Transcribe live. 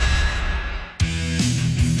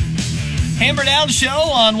Hammer Down Show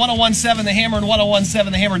on 101.7 The Hammer and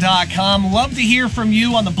 101.7thehammer.com. Love to hear from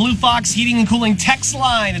you on the Blue Fox Heating and Cooling text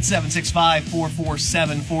line at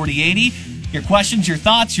 765-447-4080. Your questions, your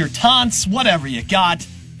thoughts, your taunts, whatever you got.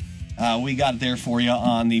 We got it there for you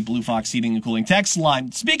on the Blue Fox Heating and Cooling text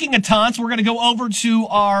line. Speaking of taunts, we're going to go over to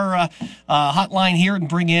our hotline here and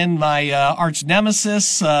bring in my arch nemesis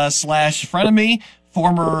slash frenemy,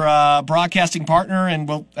 former broadcasting partner, and,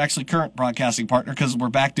 well, actually current broadcasting partner because we're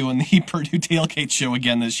back doing the Purdue Tailgate Show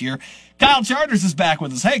again this year. Kyle Charters is back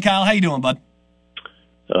with us. Hey, Kyle, how you doing, bud?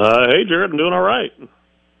 Hey, Jared, I'm doing all right.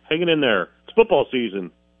 Hanging in there. It's football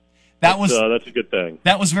season. That's a good thing.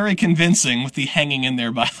 That was very convincing with the hanging in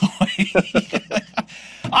there, by the way.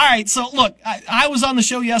 All right, so look, I was on the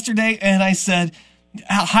show yesterday, and I said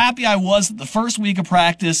how happy I was that the first week of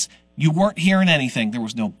practice, you weren't hearing anything. There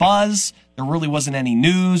was no buzz. There really wasn't any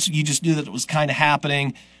news. You just knew that it was kind of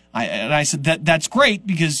happening. I said that's great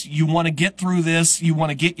because you want to get through this. You want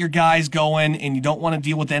to get your guys going, and you don't want to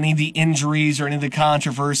deal with any of the injuries or any of the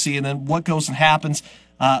controversy. And then what goes and happens,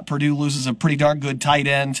 Purdue loses a pretty darn good tight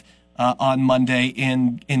end on Monday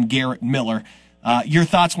in Garrett Miller. Your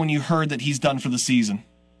thoughts when you heard that he's done for the season?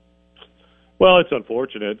 Well, it's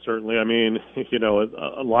unfortunate, certainly. I mean,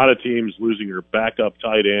 a lot of teams losing your backup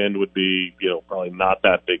tight end would be, probably not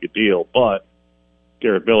that big a deal. But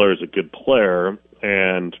Garrett Miller is a good player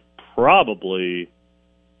and probably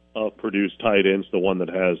of Purdue's tight ends, the one that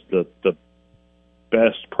has the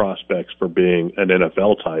best prospects for being an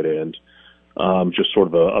NFL tight end. Just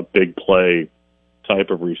sort of a big play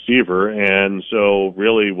type of receiver. And so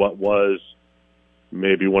really what was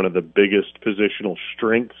maybe one of the biggest positional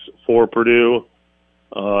strengths for Purdue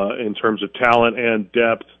in terms of talent and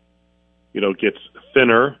depth, gets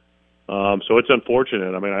thinner. So it's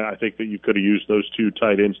unfortunate. I mean, I think that you could have used those two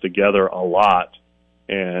tight ends together a lot,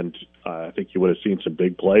 and I think you would have seen some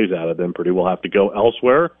big plays out of them. Purdue will have to go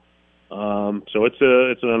elsewhere. So it's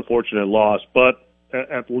an unfortunate loss, but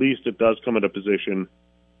at least it does come at a position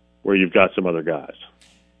where you've got some other guys.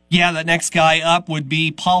 Yeah, that next guy up would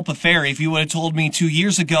be Paul Paferi. If you would have told me 2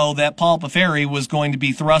 years ago that Paul Paferi was going to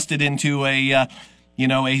be thrusted into a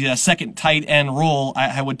second tight end role,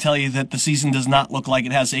 I would tell you that the season does not look like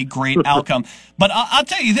it has a great outcome. But I'll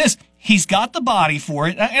tell you this, he's got the body for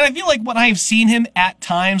it. And I feel like when I've seen him at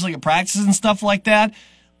times, like at practices and stuff like that,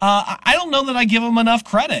 I don't know that I give him enough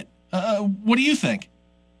credit. What do you think?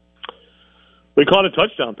 We caught a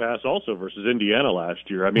touchdown pass also versus Indiana last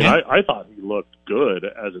year. I mean, yeah. I thought he looked good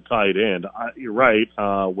as a tight end. You're right.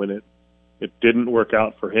 When it didn't work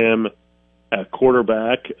out for him at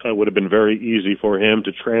quarterback, it would have been very easy for him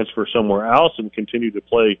to transfer somewhere else and continue to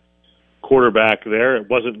play quarterback there. It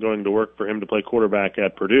wasn't going to work for him to play quarterback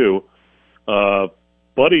at Purdue.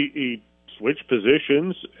 But he switched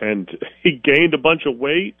positions, and he gained a bunch of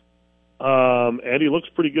weight. And he looks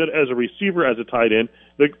pretty good as a receiver, as a tight end.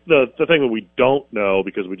 The thing that we don't know,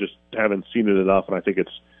 because we just haven't seen it enough, and I think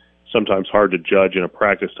it's sometimes hard to judge in a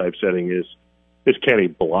practice type setting, is can he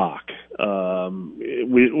block?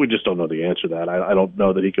 We just don't know the answer to that. I don't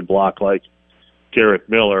know that he could block like Garrett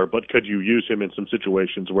Miller, but could you use him in some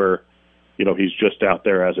situations where he's just out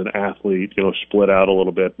there as an athlete, split out a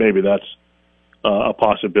little bit? Maybe that's a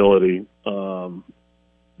possibility.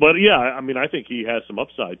 But yeah, I mean, I think he has some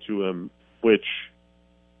upside to him, which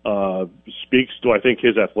speaks to, I think,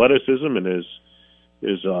 his athleticism and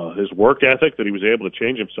his work ethic, that he was able to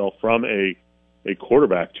change himself from a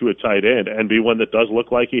quarterback to a tight end and be one that does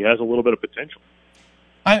look like he has a little bit of potential.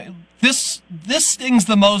 This stings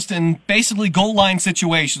the most in basically goal line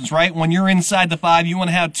situations, right? When you're inside the 5, you want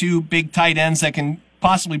to have two big tight ends that can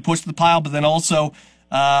possibly push the pile, but then also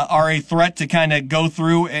are a threat to kind of go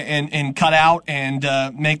through and cut out and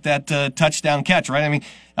make that touchdown catch, right? I mean,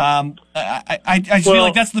 I just feel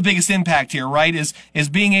like that's the biggest impact here, right? Is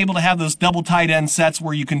being able to have those double tight end sets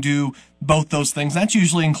where you can do both those things. That's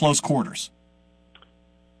usually in close quarters.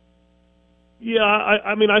 Yeah,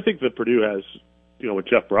 I mean, I think that Purdue has, with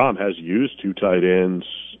Jeff Brom, has used two tight ends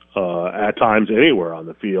at times anywhere on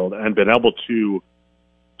the field and been able to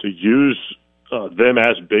use them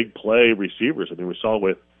as big play receivers. I mean, we saw it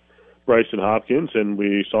with Bryson Hopkins, and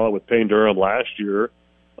we saw it with Payne Durham last year.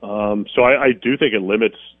 So I do think it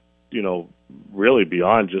limits, really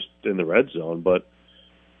beyond just in the red zone, but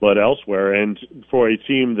elsewhere. And for a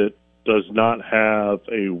team that does not have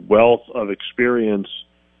a wealth of experience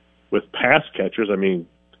with pass catchers, I mean,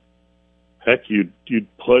 heck, you'd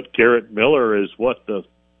put Garrett Miller as without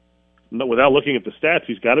looking at the stats,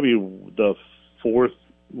 he's got to be the fourth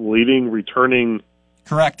leading returning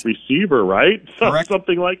correct receiver, right? Correct.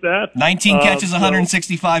 Something like that. 19 catches,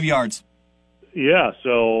 165 yards. Yeah,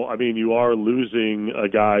 so, I mean, you are losing a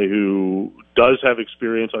guy who does have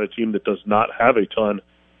experience on a team that does not have a ton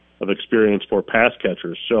of experience for pass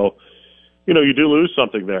catchers. So, you do lose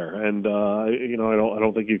something there. And, I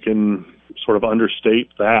don't think you can sort of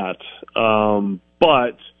understate that.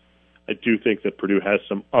 But I do think that Purdue has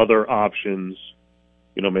some other options,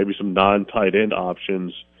 maybe some non-tight end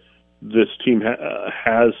options. This team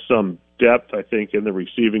has some depth, I think, in the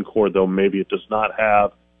receiving core, though maybe it does not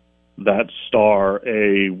have that star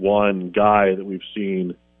A1 guy that we've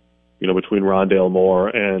seen, between Rondale Moore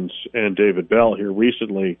and David Bell here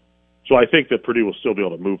recently. So I think that Purdue will still be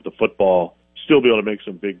able to move the football, still be able to make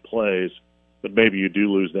some big plays, but maybe you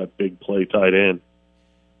do lose that big play tight end.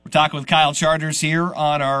 We're talking with Kyle Charters here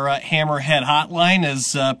on our Hammerhead Hotline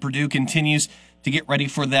as Purdue continues to get ready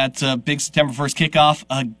for that big September 1st kickoff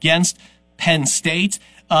against Penn State.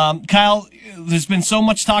 Kyle, there's been so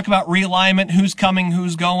much talk about realignment, who's coming,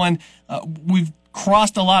 who's going. We've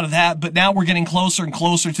crossed a lot of that, but now we're getting closer and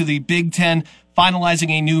closer to the Big Ten finalizing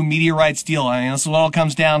a new media rights deal. I mean, that's what it all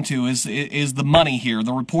comes down to is the money here.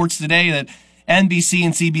 The reports today that NBC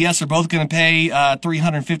and CBS are both going to pay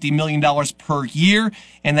 $350 million per year,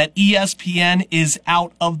 and that ESPN is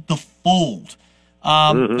out of the fold.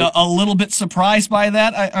 A little bit surprised by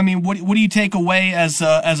that. I mean, what do you take away as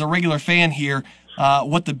a regular fan here?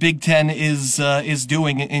 What the Big Ten is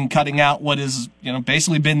doing in cutting out what is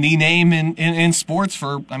basically been the name in sports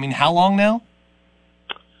for how long now?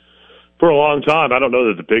 For a long time. I don't know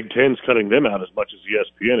that the Big Ten's cutting them out as much as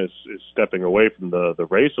ESPN is stepping away from the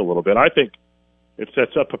race a little bit. I think it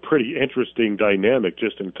sets up a pretty interesting dynamic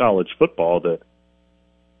just in college football that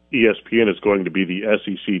ESPN is going to be the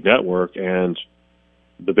SEC network and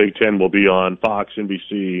the Big Ten will be on Fox,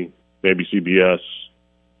 NBC, maybe CBS,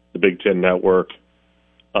 the Big Ten network.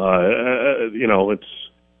 It's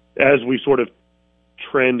as we sort of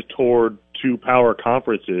trend toward two power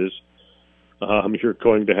conferences, you're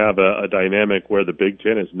going to have a dynamic where the Big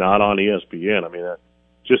Ten is not on ESPN. I mean, that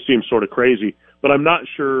just seems sort of crazy, but I'm not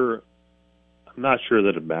sure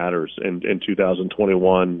that it matters in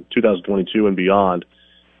 2021, 2022 and beyond,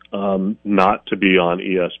 not to be on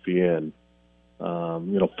ESPN.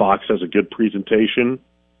 Fox has a good presentation,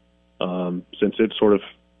 since it sort of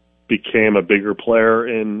became a bigger player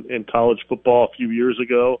in college football a few years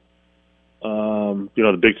ago.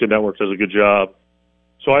 The Big Ten Network does a good job.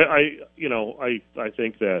 So I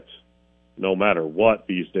think that no matter what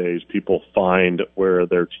these days, people find where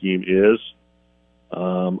their team is.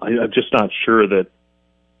 I'm just not sure that,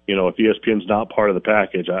 if ESPN's not part of the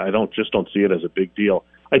package, I don't see it as a big deal.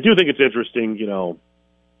 I do think it's interesting,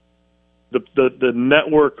 the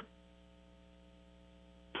network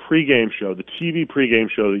pregame show, the TV pregame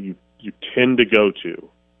show that you tend to go to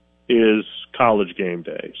is College Game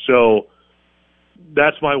Day. So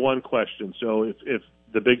that's my one question. So if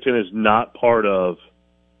the Big Ten is not part of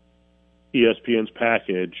ESPN's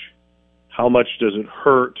package, how much does it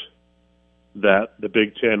hurt that the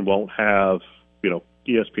Big Ten won't have,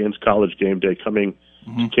 ESPN's College Game Day coming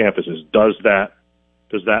to campuses? Does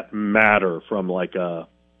that matter from like a,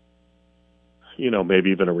 maybe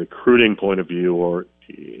even a recruiting point of view, or,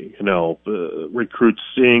 recruits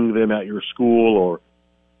seeing them at your school, or,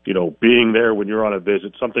 being there when you're on a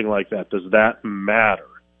visit, something like that? Does that matter?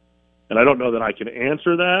 And I don't know that I can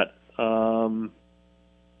answer that.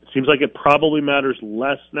 It seems like it probably matters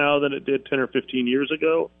less now than it did 10 or 15 years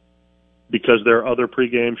ago, because there are other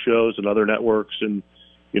pregame shows and other networks, and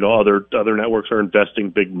other networks are investing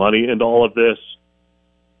big money into all of this.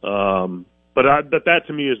 But that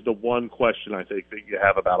to me is the one question I think that you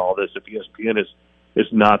have about all this. If ESPN is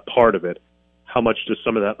not part of it, how much does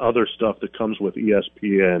some of that other stuff that comes with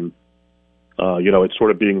ESPN, it's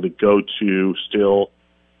sort of being the go-to still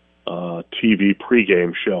TV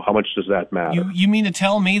pregame show, how much does that matter? You mean to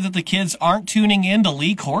tell me that the kids aren't tuning in to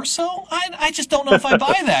Lee Corso? I just don't know if I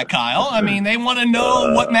buy that, Kyle. I mean, they want to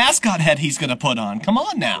know what mascot head he's going to put on. Come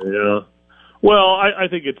on now. Yeah. Well, I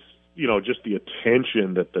think it's, just the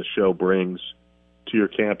attention that the show brings to your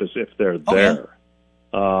campus if they're there.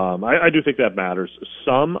 Yeah. I do think that matters.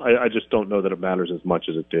 Some, I just don't know that it matters as much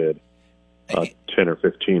as it did 10 or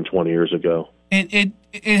 15, 20 years ago. It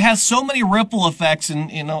has so many ripple effects,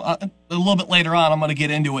 and a little bit later on I'm going to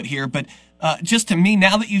get into it here. But just to me,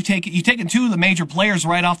 now that you've taken two of the major players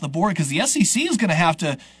right off the board, because the SEC is going to have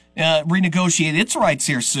to renegotiate its rights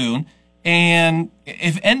here soon. And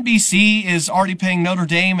if NBC is already paying Notre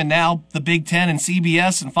Dame, and now the Big Ten and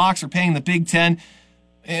CBS and Fox are paying the Big Ten,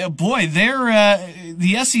 boy,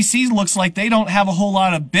 the SEC looks like they don't have a whole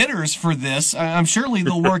lot of bidders for this. I'm surely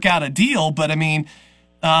they'll work out a deal, but I mean,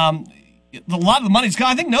 a lot of the money's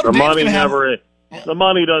gone. I think Notre Dame's going to have. The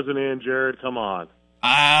money doesn't end, Jared. Come on. We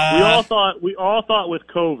all thought with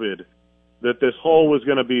COVID that this whole was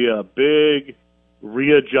going to be a big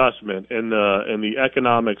readjustment in the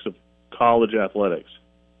economics of college athletics,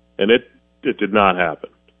 and it did not happen.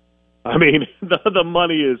 I mean, the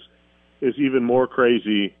money is even more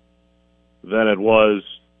crazy than it was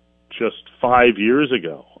just 5 years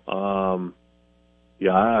ago.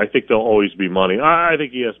 Yeah, I think there'll always be money. I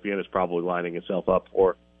think ESPN is probably lining itself up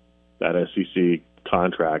for that SEC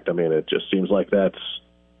contract. I mean, it just seems like that's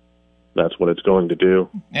what it's going to do.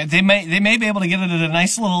 They may be able to get it at a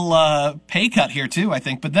nice little pay cut here too, I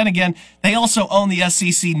think. But then again, they also own the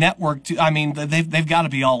SEC network too. I mean, they've got to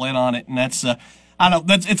be all in on it, and that's I don't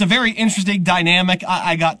know. It's a very interesting dynamic.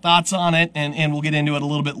 I got thoughts on it, and we'll get into it a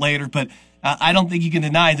little bit later. But I don't think you can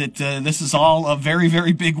deny that this is all a very,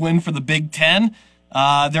 very big win for the Big Ten.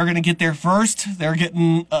 They're going to get there first. They're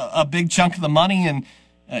getting a big chunk of the money, and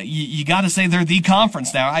you got to say they're the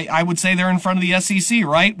conference now. I would say they're in front of the SEC,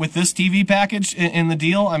 right? With this TV package in the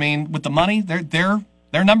deal. I mean, with the money, they're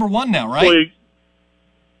number one now, right? Well,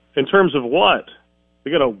 in terms of what?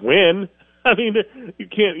 They're going to win. I mean, you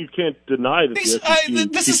can't deny that the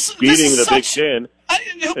SEC is beating the Big Ten.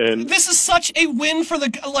 This is such a win for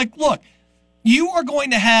look, you are going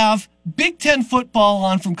to have Big Ten football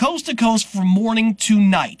on from coast to coast from morning to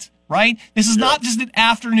night, right? This is not just an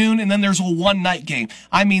afternoon and then there's a one-night game.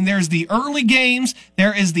 I mean, there's the early games,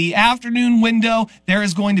 there is the afternoon window, there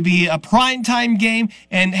is going to be a primetime game,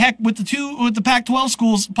 and heck, with the Pac-12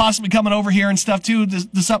 schools possibly coming over here and stuff too,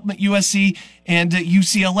 the supplement USC and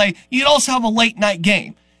UCLA, you'd also have a late-night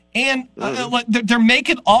game. And they're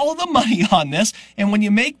making all of the money on this. And when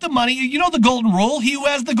you make the money, you know the golden rule, he who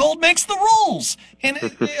has the gold makes the rules. And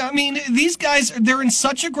I mean, these guys, they're in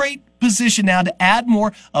such a great position now to add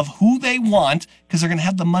more of who they want because they're going to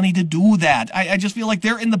have the money to do that. I just feel like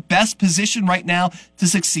they're in the best position right now to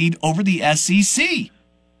succeed over the SEC.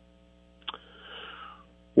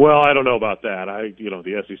 Well, I don't know about that.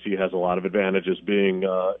 The SEC has a lot of advantages being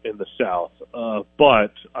in the South.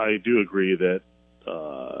 But I do agree that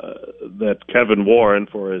Kevin Warren,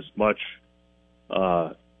 for as much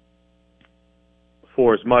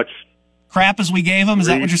crap as we gave him, is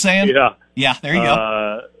that what you're saying? Yeah. There you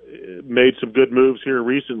go. Made some good moves here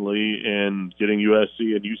recently in getting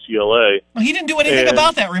USC and UCLA. Well, he didn't do anything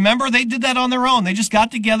about that. Remember, they did that on their own. They just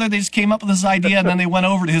got together. They just came up with this idea, and then they went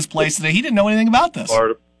over to his place today. He didn't know anything about this.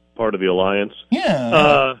 Part of the alliance.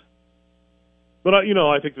 Yeah. But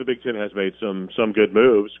I think the Big Ten has made some good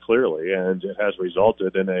moves, clearly, and it has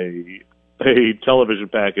resulted in a television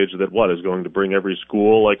package that is going to bring every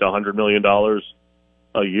school like $100 million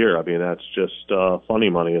a year. I mean, that's just funny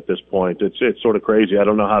money at this point. It's sort of crazy. I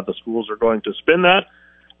don't know how the schools are going to spin that.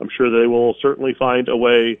 I'm sure they will certainly find a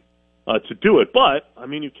way to do it. But I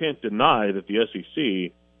mean, you can't deny that the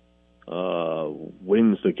SEC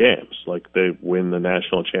wins the games, like they win the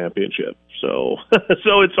national championship. So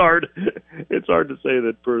it's hard to say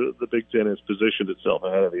that the Big Ten has positioned itself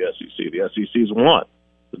ahead of the SEC. The SEC's won.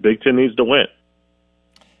 The Big Ten needs to win.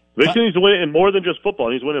 The Big Ten needs to win in more than just football.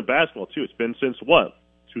 It needs to win in basketball too. It's been since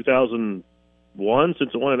 2001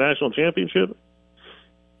 since it won a national championship.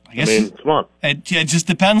 I mean, come on. It just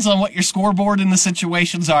depends on what your scoreboard and the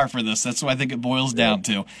situations are for this. That's what I think it boils down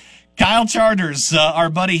to. Kyle Charters, our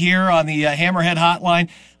buddy here on the Hammerhead Hotline.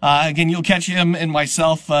 Again, you'll catch him and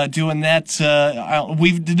myself doing that.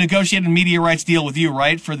 We've negotiated a media rights deal with you,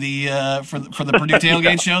 right, for the Purdue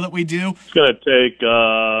Tailgate show that we do. It's going to take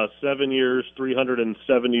 7 years,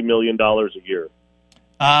 $370 million a year.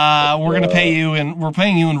 We're going to pay you, and we're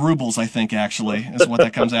paying you in rubles, I think, actually, is what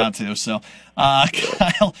that comes out to. So,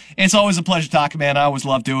 Kyle, it's always a pleasure talking, man. I always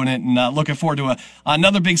love doing it, and looking forward to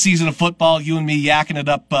another big season of football. You and me yakking it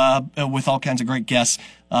up with all kinds of great guests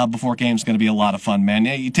before games. Going to be a lot of fun, man.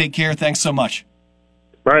 Yeah, you take care. Thanks so much.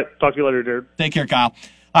 All right. Talk to you later, Jared. Take care, Kyle.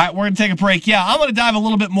 All right, we're going to take a break. Yeah, I'm going to dive a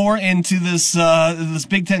little bit more into this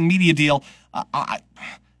Big Ten media deal.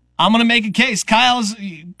 I'm going to make a case. Kyle's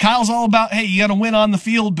all about, hey, you got to win on the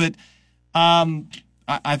field, but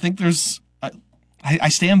I think I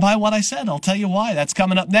stand by what I said. I'll tell you why. That's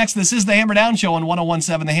coming up next. This is the Hammer Down Show on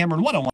 101.7 The Hammer and 101.